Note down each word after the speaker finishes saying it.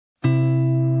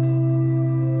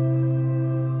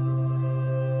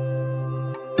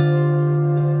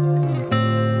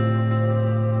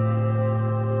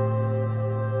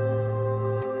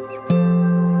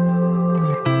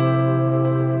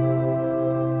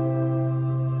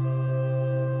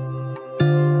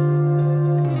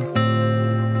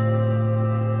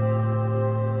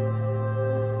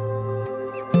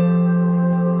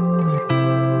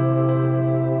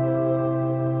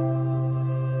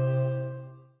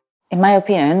In my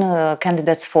opinion,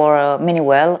 candidates for Mini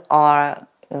Well are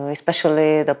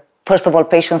especially first of all,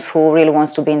 patients who really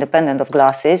wants to be independent of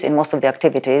glasses in most of the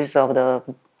activities of the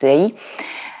day.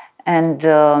 And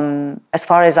as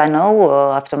far as I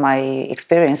know, after my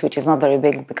experience, which is not very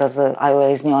big because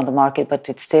IOL is new on the market, but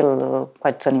it's still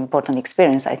quite an important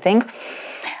experience, I think.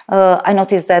 I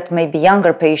noticed that maybe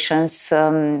younger patients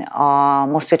are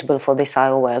more suitable for this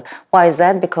IOL. Why is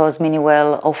that? Because Mini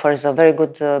Well offers a very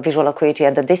good visual acuity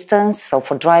at the distance. So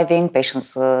for driving,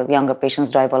 younger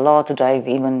patients drive a lot, drive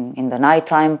even in the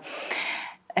nighttime.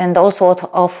 And also it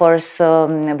offers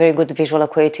very good visual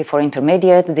acuity for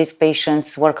intermediate. These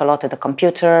patients work a lot at the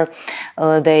computer.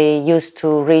 They used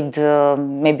to read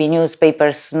maybe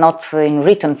newspapers not in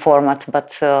written format,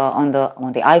 but on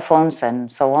the iPhones and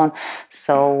so on.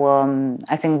 So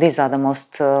I think these are the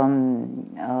most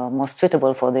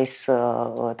suitable for this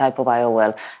type of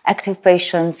IOL. Active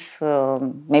patients,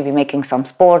 maybe making some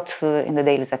sport in the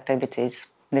daily activities.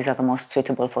 These are the most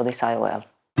suitable for this IOL.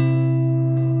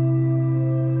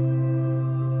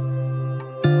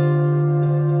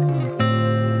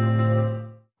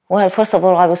 Well, first of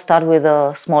all, I will start with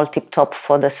a small tip-top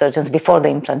for the surgeons before the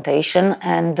implantation.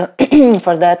 And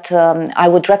for that, I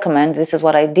would recommend, this is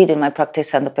what I did in my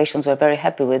practice and the patients were very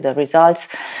happy with the results.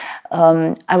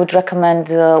 I would recommend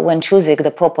when choosing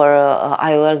the proper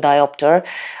IOL diopter,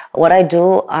 what I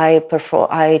do, I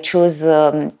choose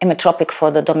imetropic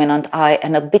for the dominant eye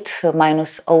and a bit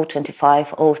minus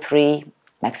 0.25, 0.3,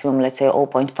 maximum, let's say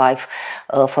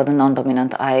 0.5 for the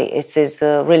non-dominant eye. It is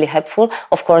really helpful.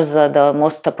 Of course, the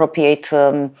most appropriate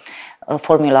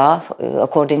formula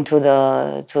according to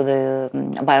the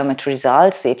biometry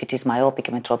results, if it is myopic,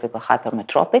 metropic, or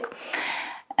hypermetropic.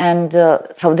 And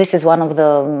so this is one of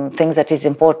the things that is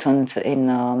important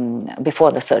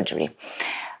before the surgery.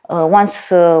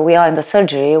 Once we are in the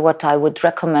surgery, what I would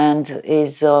recommend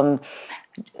is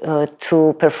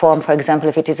to perform, for example,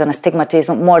 if it is an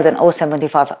astigmatism more than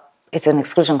 0.75, it's an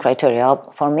exclusion criteria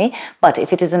for me. But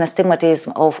if it is an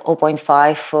astigmatism of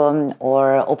 0.5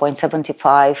 or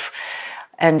 0.75,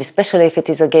 and especially if it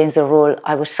is against the rule,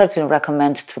 I would certainly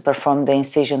recommend to perform the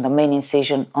incision, the main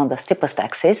incision on the steepest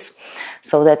axis.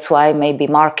 So that's why maybe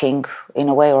marking in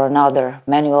a way or another,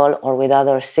 manual or with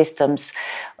other systems,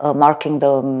 marking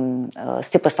the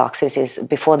steepest axis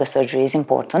before the surgery is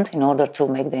important in order to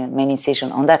make the main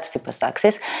incision on that steepest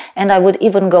axis. And I would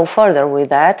even go further with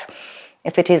that.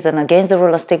 If it is an against the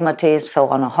rule astigmatism, so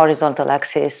on a horizontal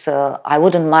axis, I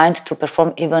wouldn't mind to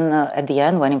perform even at the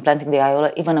end when implanting the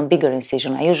IOL, even a bigger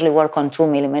incision. I usually work on 2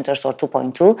 millimeters or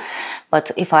 2.2,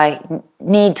 but if I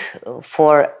need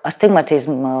for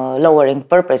astigmatism lowering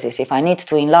purposes, if I need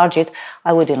to enlarge it,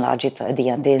 I would enlarge it at the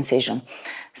end, the incision.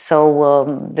 So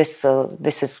this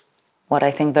is what I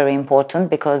think very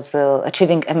important, because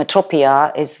achieving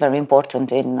emetropia is very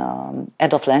important in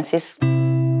EDOF lenses.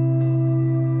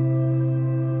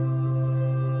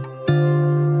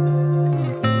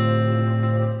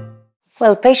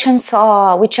 Well, patients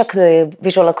we check the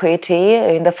visual acuity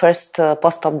in the first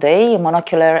post-op day,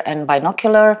 monocular and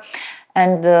binocular,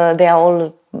 and they are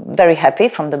all very happy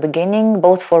from the beginning,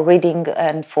 both for reading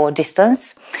and for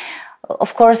distance.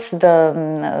 Of course, the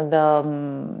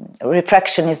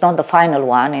refraction is not the final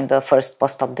one in the first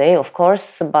post-op day, of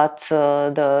course, but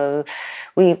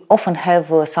we often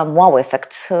have some wow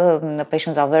effects. The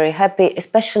patients are very happy,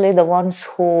 especially the ones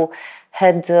who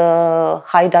had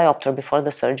high diopter before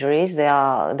the surgeries.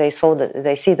 They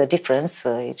see the difference.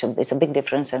 It's a big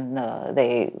difference, and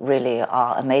they really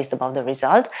are amazed about the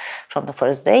result from the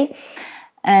first day.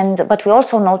 But we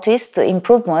also noticed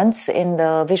improvements in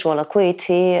the visual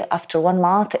acuity after 1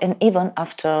 month and even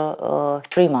after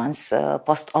 3 months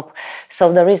post-op.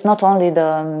 So there is not only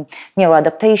the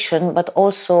neuroadaptation, but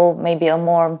also maybe a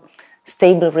more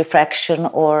stable refraction,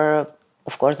 or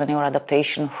of course the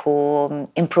neuroadaptation who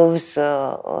improves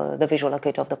the visual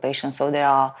acuity of the patient. So they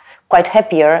are quite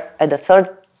happier at the 3rd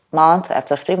month,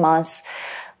 after 3 months,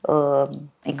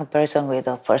 in comparison with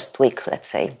the first week, let's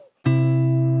say.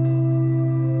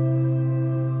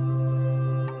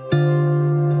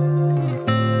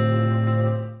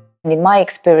 In my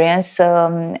experience,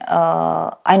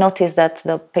 I noticed that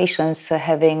the patients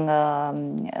having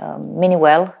Mini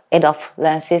Well EDOF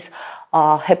lenses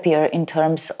are happier in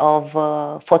terms of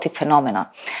photic phenomena.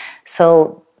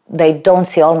 So they don't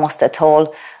see almost at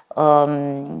all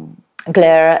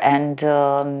glare and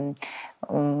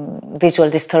visual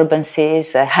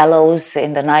disturbances, halos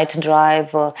in the night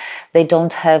drive. They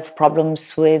don't have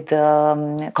problems with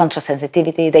contrast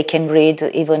sensitivity. They can read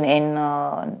even in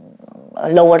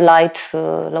lower light,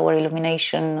 lower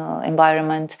illumination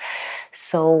environment.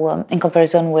 So in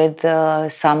comparison with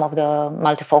some of the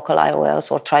multifocal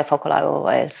IOLs or trifocal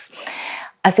IOLs,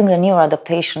 I think the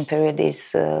neuroadaptation period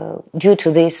is, due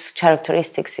to these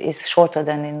characteristics, is shorter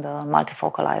than in the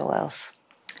multifocal IOLs.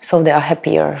 So they are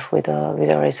happier with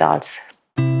the results.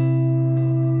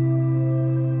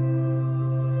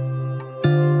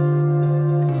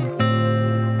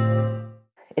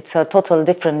 It's a total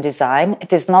different design.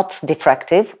 It is not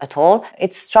diffractive at all.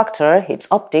 Its structure, its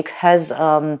optic, has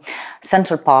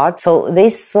central part. So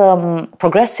this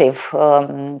progressive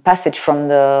passage from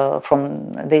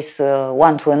this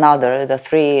one to another, the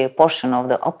three portion of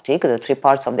the optic, the three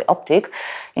parts of the optic,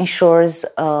 ensures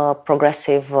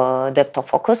progressive depth of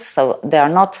focus. So there are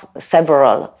not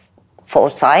several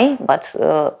foci, but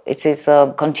it is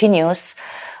a continuous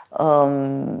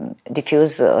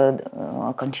diffuse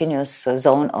continuous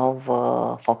zone of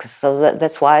focus. So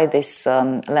that's why this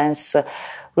lens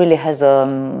really has,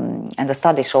 and the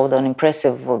study showed an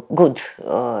impressive, good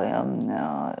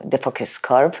defocus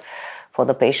curve for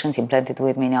the patients implanted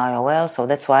with mini IOL. So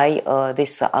that's why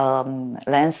this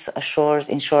lens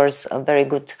ensures a very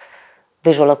good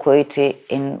visual acuity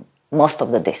in most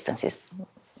of the distances,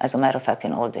 as a matter of fact,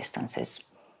 in all distances.